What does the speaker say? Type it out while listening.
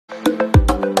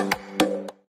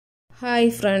Hi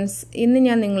friends, ഇന്ന്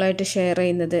ഞാൻ നിങ്ങളായിട്ട് ഷെയർ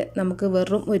ചെയ്യുന്നത് നമുക്ക്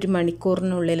വെറും 1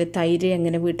 മണിക്കൂറിനുള്ളിൽ തൈര്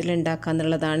എങ്ങനെ വീട്ടിലുണ്ടാക്കുക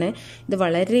എന്നുള്ളതാണ്. ഇത്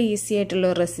വളരെ ഈസി ആയിട്ടുള്ള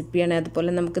ഒരു റെസിപ്പിയാണ്.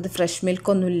 അതുപോലെ നമുക്കിത് ഫ്രഷ്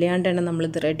മിൽക്കൊന്നും ഇല്ലാണ്ടാണ്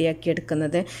നമ്മളിത് റെഡിയാക്കി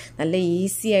എടുക്കുന്നത്. നല്ല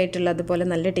ഈസി ആയിട്ടുള്ള അതുപോലെ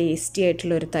നല്ല ടേസ്റ്റി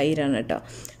ആയിട്ടുള്ള ഒരു തൈരാണ് കേട്ടോ.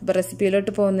 അപ്പോൾ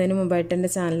റെസിപ്പിയിലോട്ട് പോകുന്നതിന് മുമ്പായിട്ട്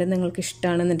എൻ്റെ ചാനൽ നിങ്ങൾക്ക്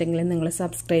ഇഷ്ടമാണെന്നുണ്ടെങ്കിൽ നിങ്ങൾ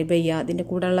സബ്സ്ക്രൈബ് ചെയ്യുക, അതിൻ്റെ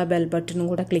കൂടെയുള്ള ബെൽ ബട്ടണും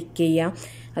കൂടെ ക്ലിക്ക്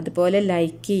ചെയ്യുക, അതുപോലെ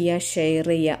ലൈക്ക് ചെയ്യുക, ഷെയർ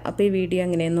ചെയ്യുക. അപ്പോൾ ഈ വീഡിയോ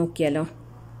എങ്ങനെയെന്ന് നോക്കിയാലോ.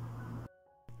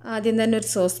 ആദ്യം തന്നെ ഒരു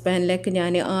സോസ് പാനിലേക്ക്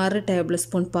ഞാൻ 6 ടേബിൾ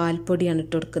സ്പൂൺ പാൽപ്പൊടിയാണ്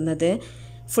ഇട്ട് കൊടുക്കുന്നത്.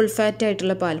 ഫുൾ ഫാറ്റ്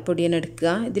ആയിട്ടുള്ള പാൽപ്പൊടിയാണ്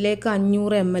എടുക്കുക. ഇതിലേക്ക്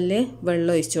 500 ml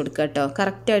വെള്ളം ഒഴിച്ച് കൊടുക്കുക കേട്ടോ.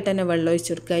 കറക്റ്റായിട്ട് തന്നെ വെള്ളം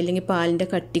ഒഴിച്ച് കൊടുക്കുക, ഇല്ലെങ്കിൽ പാലിൻ്റെ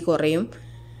കട്ടി കുറയും.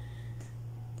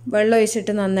 വെള്ളം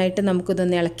ഒഴിച്ചിട്ട് നന്നായിട്ട്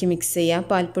നമുക്കിതൊന്ന് ഇളക്കി മിക്സ് ചെയ്യാം.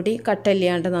 പാൽപ്പൊടി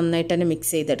കട്ടയില്ലാണ്ട് നന്നായിട്ട് തന്നെ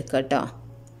മിക്സ് ചെയ്തെടുക്കുക കേട്ടോ.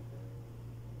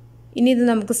 ഇനി ഇത്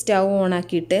നമുക്ക് സ്റ്റൗ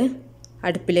ഓണാക്കിയിട്ട്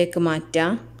അടുപ്പിലേക്ക്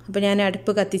മാറ്റാം. അപ്പോൾ ഞാൻ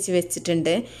അടുപ്പ് കത്തിച്ച്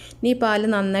വെച്ചിട്ടുണ്ട്. ഇനി പാൽ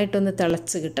നന്നായിട്ടൊന്ന്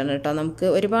തിളച്ച് കിട്ടണം കേട്ടോ. നമുക്ക്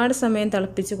ഒരുപാട് സമയം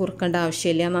തിളപ്പിച്ച് കുറുക്കേണ്ട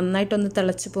ആവശ്യമില്ല. നന്നായിട്ടൊന്ന്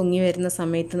തിളച്ച് പൊങ്ങി വരുന്ന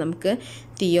സമയത്ത് നമുക്ക്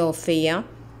തീ ഓഫ് ചെയ്യാം.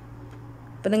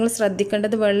 അപ്പോൾ നിങ്ങൾ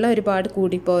ശ്രദ്ധിക്കേണ്ടത് വെള്ളം ഒരുപാട്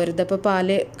കൂടിപ്പോകരുത്, അപ്പോൾ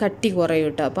പാല് കട്ടി കുറയും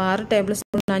കേട്ടോ. അപ്പോൾ 6 ടേബിൾ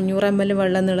സ്പൂൺ 500 ml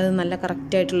വെള്ളം എന്നുള്ളത് നല്ല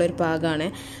കറക്റ്റായിട്ടുള്ളൊരു പാകമാണ്.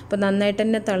 അപ്പോൾ നന്നായിട്ട്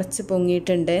തന്നെ തിളച്ച്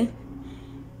പൊങ്ങിയിട്ടുണ്ട്.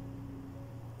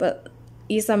 അപ്പോൾ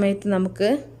ഈ സമയത്ത്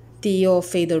നമുക്ക് തീ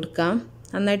ഓഫ് ചെയ്ത് കൊടുക്കാം.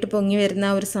 നന്നായിട്ട് പൊങ്ങി വരുന്ന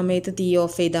ആ ഒരു സമയത്ത് തീ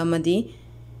ഓഫ് ചെയ്താൽ മതി.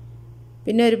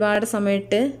 പിന്നെ ഒരുപാട്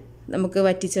സമയത്ത് നമുക്ക്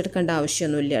വറ്റിച്ചെടുക്കേണ്ട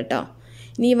ആവശ്യമൊന്നുമില്ല കേട്ടോ.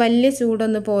 ഇനി വലിയ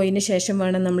ചൂടൊന്ന് പോയതിന് ശേഷം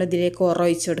വേണം നമ്മൾ ഇതിലേക്ക്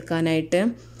ഒഴിച്ച് കൊടുക്കാനായിട്ട്.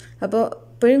 അപ്പോൾ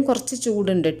ഇപ്പോഴും കുറച്ച്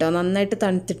ചൂടുണ്ട് കേട്ടോ, നന്നായിട്ട്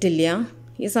തണുത്തിട്ടില്ല.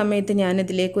 ഈ സമയത്ത്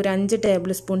ഞാനിതിലേക്ക് ഒരു 5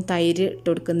 ടേബിൾ സ്പൂൺ തൈര് ഇട്ട്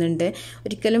കൊടുക്കുന്നുണ്ട്.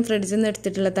 ഒരിക്കലും ഫ്രിഡ്ജിൽ നിന്ന്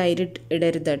എടുത്തിട്ടുള്ള തൈര്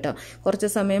ഇടരുത് കേട്ടോ. കുറച്ച്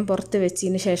സമയം പുറത്ത്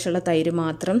വെച്ചതിന് ശേഷമുള്ള തൈര്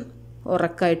മാത്രം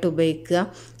ഉറക്കായിട്ട് ഉപയോഗിക്കുക.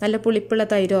 നല്ല പുളിപ്പുള്ള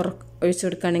തൈര് ഒഴിച്ചു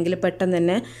കൊടുക്കുകയാണെങ്കിൽ പെട്ടെന്ന്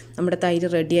തന്നെ നമ്മുടെ തൈര്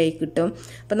റെഡിയായി കിട്ടും.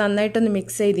 അപ്പോൾ നന്നായിട്ടൊന്ന്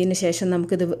മിക്സ് ചെയ്തതിന് ശേഷം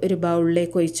നമുക്കിത് ഒരു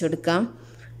ബൗളിലേക്ക് ഒഴിച്ചു കൊടുക്കാം.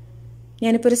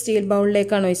 ഞാനിപ്പോൾ ഒരു സ്റ്റീൽ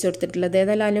ബൗളിലേക്കാണ് ഒഴിച്ചു കൊടുത്തിട്ടുള്ളത്.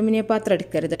 ഏതായാലും അലുമിനിയം പാത്രം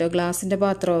എടുക്കരുത് കേട്ടോ. ഗ്ലാസിൻ്റെ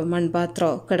പാത്രമോ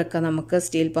മൺപാത്രമോ ഒക്കെ എടുക്കാം നമുക്ക്,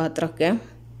 സ്റ്റീൽ പാത്രമൊക്കെ.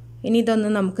 ഇനി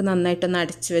ഇതൊന്ന് നമുക്ക് നന്നായിട്ടൊന്ന്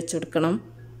അടച്ച് വെച്ച് കൊടുക്കണം.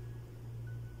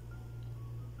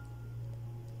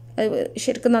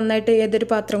 ശരിക്കും നന്നായിട്ട് ഏതൊരു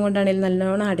പാത്രം കൊണ്ടാണെങ്കിലും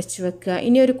നല്ലോണം അടച്ചു വെക്കുക.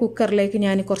 ഇനി ഒരു കുക്കറിലേക്ക്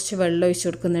ഞാൻ കുറച്ച് വെള്ളം ഒഴിച്ചു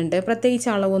കൊടുക്കുന്നുണ്ട്. പ്രത്യേകിച്ച്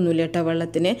അളവൊന്നുമില്ല കേട്ടോ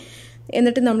വെള്ളത്തിന്.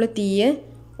 എന്നിട്ട് നമ്മൾ തീ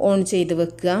ഓൺ ചെയ്ത്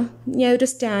വെക്കുക. ഇനി ഒരു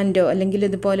സ്റ്റാൻഡോ അല്ലെങ്കിൽ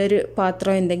ഇതുപോലെ ഒരു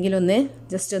പാത്രമോ എന്തെങ്കിലും ഒന്ന്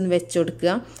ജസ്റ്റ് ഒന്ന് വെച്ച്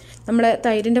കൊടുക്കുക. നമ്മുടെ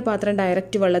തൈരിൻ്റെ പാത്രം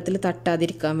ഡയറക്റ്റ് വെള്ളത്തിൽ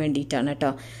തട്ടാതിരിക്കാൻ വേണ്ടിയിട്ടാണ്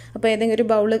കേട്ടോ. അപ്പോൾ ഏതെങ്കിലും ഒരു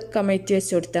ബൗൾ കമഴ്ത്തി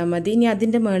വെച്ച് കൊടുത്താൽ മതി. ഇനി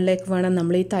അതിൻ്റെ മുകളിലേക്ക് വേണം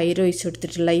നമ്മൾ ഈ തൈര് ഒഴിച്ചു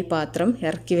കൊടുത്തിട്ടുള്ള ഈ പാത്രം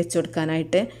ഇറക്കി വെച്ച്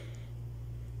കൊടുക്കാനായിട്ട്.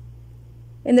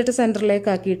 എന്നിട്ട് സെൻറ്ററിലേക്ക്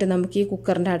ആക്കിയിട്ട് നമുക്ക് ഈ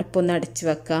കുക്കറിൻ്റെ അടുപ്പൊന്ന് അടച്ച്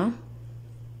വെക്കാം.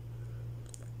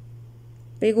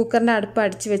 അപ്പോൾ ഈ കുക്കറിൻ്റെ അടുപ്പ്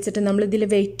അടച്ച് വെച്ചിട്ട് നമ്മളിതിൽ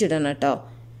വെയിറ്റ് ഇടണം കേട്ടോ.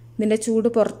 ഇതിൻ്റെ ചൂട്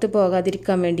പുറത്ത്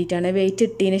പോകാതിരിക്കാൻ വേണ്ടിയിട്ടാണ്. വെയിറ്റ്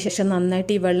ഇട്ടതിന് ശേഷം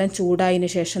നന്നായിട്ട് ഈ വെള്ളം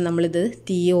ചൂടായതിന് ശേഷം നമ്മളിത്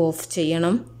തീ ഓഫ്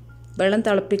ചെയ്യണം. വെള്ളം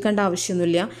തിളപ്പിക്കേണ്ട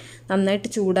ആവശ്യമൊന്നുമില്ല, നന്നായിട്ട്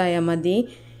ചൂടായാൽ മതി.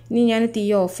 ഇനി ഞാൻ തീ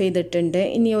ഓഫ് ചെയ്തിട്ടുണ്ട്.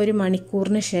 ഇനി 1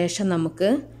 മണിക്കൂറിന് ശേഷം നമുക്ക്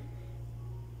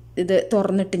ഇത്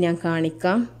തുറന്നിട്ട് ഞാൻ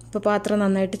കാണിക്കാം. ഇപ്പോൾ പാത്രം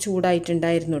നന്നായിട്ട്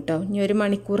ചൂടായിട്ടുണ്ടായിരുന്നു കേട്ടോ. ഇനി 1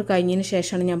 മണിക്കൂർ കഴിഞ്ഞതിന്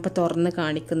ശേഷമാണ് ഞാൻ ഇപ്പോൾ തുറന്ന്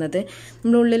കാണിക്കുന്നത്.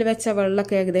 നമ്മളുള്ളിൽ വെച്ച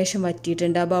വെള്ളമൊക്കെ ഏകദേശം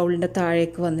വറ്റിയിട്ടുണ്ട്. ആ ബൗളിൻ്റെ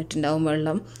താഴേക്ക് വന്നിട്ടുണ്ടാവും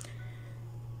വെള്ളം.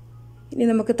 ഇനി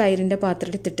നമുക്ക് തൈരിൻ്റെ പാത്രം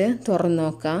എടുത്തിട്ട് തുറന്ന്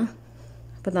നോക്കാം.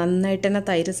 അപ്പോൾ നന്നായിട്ട് തന്നെ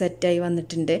തൈര് സെറ്റായി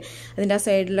വന്നിട്ടുണ്ട്. അതിൻ്റെ ആ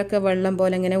സൈഡിലൊക്കെ വെള്ളം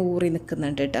പോലെ ഇങ്ങനെ ഊറി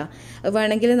നിൽക്കുന്നുണ്ട് കേട്ടോ. അത്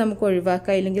വേണമെങ്കിൽ നമുക്ക്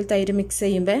ഒഴിവാക്കാം, ഇല്ലെങ്കിൽ തൈര് മിക്സ്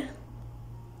ചെയ്യുമ്പോൾ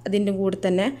അതിൻ്റെ കൂടെ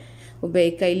തന്നെ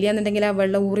ഉപയോഗിക്കുക. ഇല്ല എന്നുണ്ടെങ്കിൽ ആ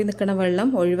വെള്ളം ഊറി നിൽക്കുന്ന വെള്ളം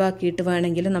ഒഴിവാക്കിയിട്ട്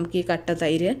വേണമെങ്കിൽ നമുക്ക് ഈ കട്ട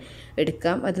തൈര്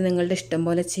എടുക്കാം. അത് നിങ്ങളുടെ ഇഷ്ടം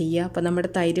പോലെ ചെയ്യുക. അപ്പോൾ നമ്മുടെ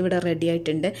തൈര് ഇവിടെ റെഡി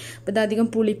ആയിട്ടുണ്ട്. അപ്പോൾ ഇതധികം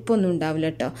പുളിപ്പൊന്നും ഉണ്ടാവില്ല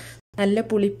കേട്ടോ. നല്ല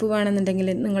പുളിപ്പ് വേണമെന്നുണ്ടെങ്കിൽ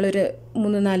നിങ്ങളൊരു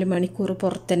 3-4 മണിക്കൂർ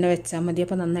പുറത്ത് തന്നെ വെച്ചാൽ മതി.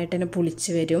 അപ്പോൾ നന്നായിട്ട് തന്നെ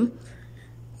പുളിച്ച് വരും.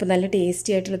 അപ്പോൾ നല്ല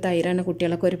ടേസ്റ്റി ആയിട്ടുള്ള തൈരാണ്,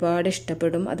 കുട്ടികളൊക്കെ ഒരുപാട്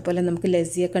ഇഷ്ടപ്പെടും. അതുപോലെ നമുക്ക്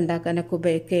ലസ്സിയൊക്കെ ഉണ്ടാക്കാനൊക്കെ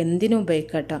ഉപയോഗിക്കുക, എന്തിനും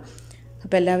ഉപയോഗിക്കാം കേട്ടോ.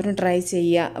 അപ്പോൾ എല്ലാവരും ട്രൈ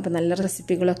ചെയ്യുക. അപ്പോൾ നല്ല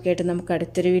റെസിപ്പികളൊക്കെ ആയിട്ട് നമുക്ക്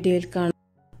അടുത്തൊരു വീഡിയോയിൽ കാണാം.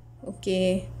 Okay,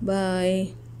 bye.